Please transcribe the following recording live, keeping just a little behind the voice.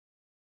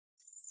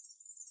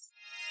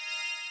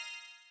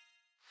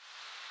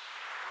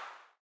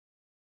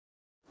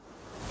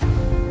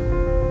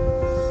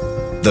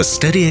The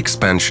steady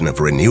expansion of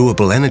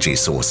renewable energy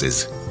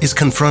sources is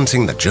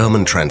confronting the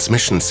German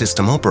transmission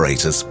system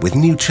operators with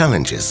new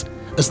challenges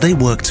as they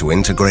work to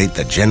integrate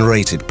the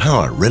generated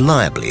power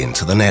reliably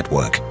into the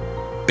network.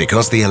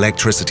 Because the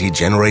electricity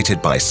generated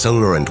by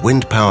solar and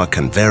wind power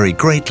can vary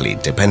greatly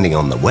depending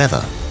on the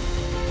weather,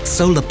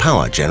 solar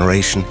power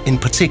generation in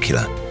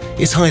particular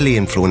is highly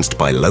influenced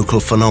by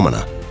local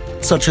phenomena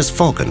such as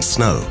fog and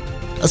snow,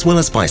 as well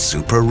as by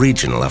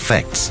supra-regional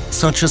effects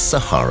such as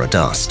Sahara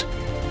dust.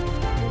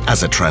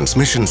 As a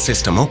transmission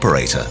system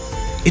operator,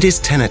 it is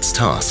TenneT's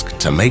task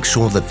to make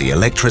sure that the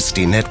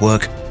electricity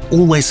network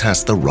always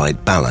has the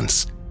right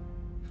balance.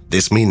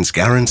 This means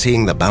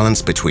guaranteeing the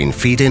balance between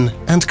feed-in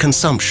and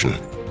consumption.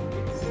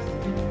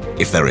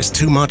 If there is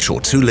too much or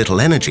too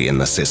little energy in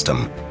the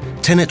system,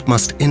 TenneT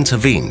must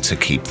intervene to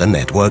keep the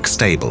network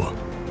stable.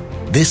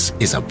 This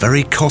is a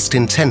very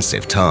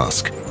cost-intensive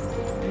task.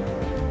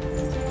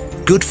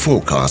 Good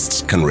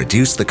forecasts can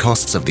reduce the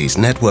costs of these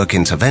network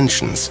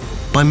interventions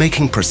by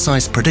making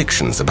precise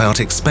predictions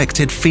about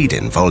expected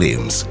feed-in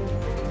volumes.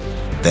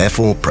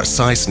 Therefore,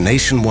 precise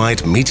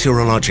nationwide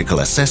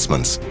meteorological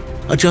assessments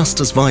are just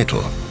as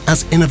vital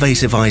as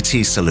innovative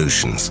IT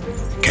solutions,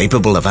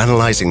 capable of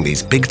analyzing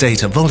these big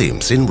data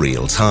volumes in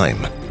real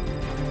time.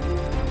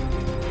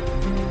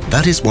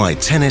 That is why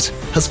TenneT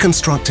has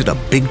constructed a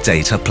big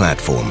data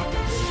platform.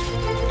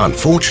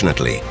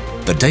 Unfortunately,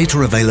 the data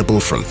available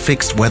from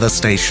fixed weather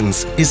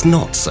stations is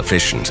not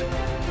sufficient.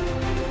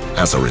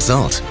 As a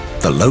result,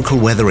 the local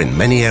weather in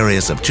many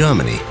areas of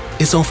Germany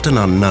is often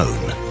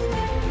unknown.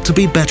 To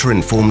be better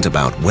informed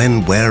about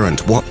when, where and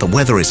what the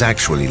weather is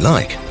actually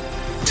like,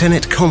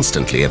 TenneT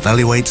constantly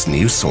evaluates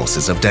new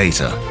sources of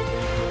data.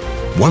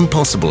 One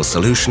possible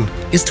solution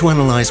is to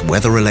analyze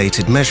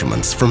weather-related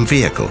measurements from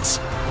vehicles.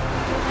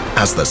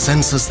 As the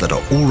sensors that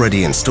are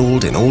already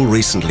installed in all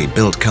recently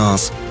built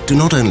cars do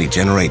not only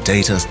generate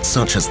data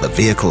such as the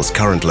vehicle's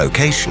current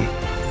location,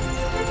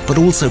 but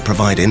also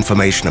provide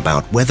information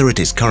about whether it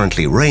is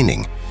currently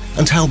raining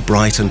and how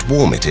bright and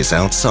warm it is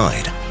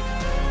outside.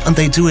 And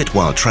they do it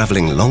while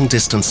traveling long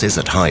distances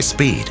at high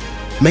speed,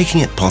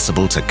 making it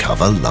possible to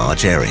cover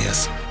large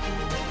areas.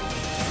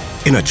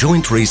 In a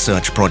joint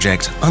research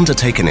project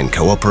undertaken in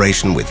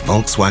cooperation with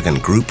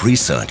Volkswagen Group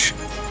Research,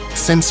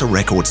 sensor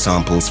record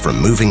samples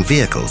from moving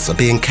vehicles are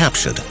being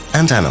captured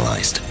and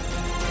analyzed.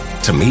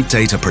 To meet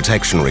data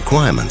protection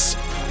requirements,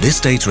 this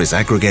data is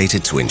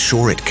aggregated to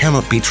ensure it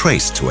cannot be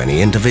traced to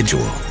any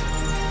individual.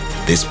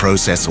 This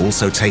process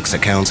also takes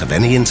account of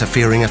any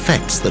interfering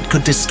effects that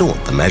could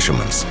distort the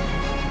measurements.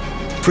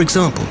 For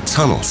example,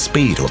 tunnel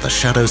speed or the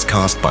shadows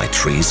cast by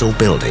trees or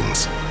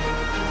buildings.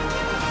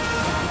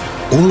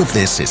 All of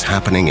this is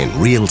happening in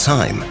real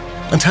time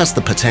and has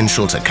the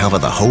potential to cover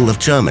the whole of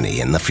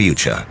Germany in the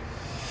future.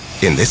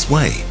 In this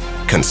way,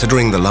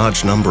 considering the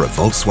large number of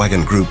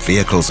Volkswagen Group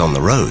vehicles on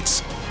the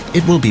roads,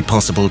 it will be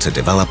possible to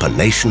develop a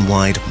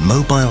nationwide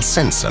mobile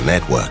sensor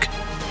network.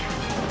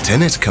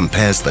 TenneT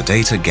compares the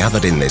data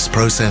gathered in this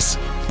process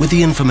with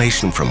the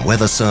information from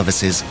weather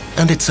services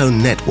and its own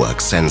network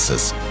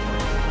sensors,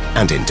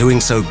 and in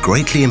doing so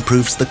greatly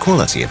improves the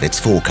quality of its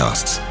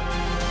forecasts.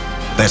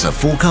 Better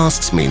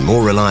forecasts mean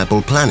more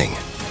reliable planning,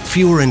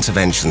 fewer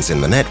interventions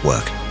in the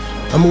network,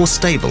 a more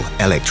stable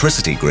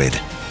electricity grid,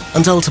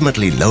 and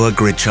ultimately lower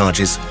grid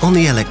charges on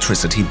the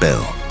electricity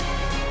bill.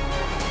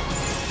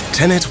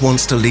 TenneT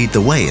wants to lead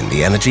the way in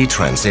the energy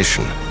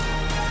transition.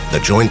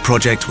 The joint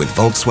project with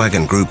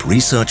Volkswagen Group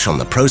Research on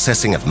the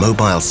processing of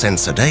mobile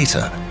sensor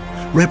data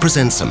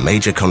represents a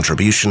major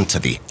contribution to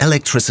the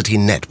electricity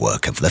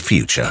network of the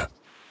future.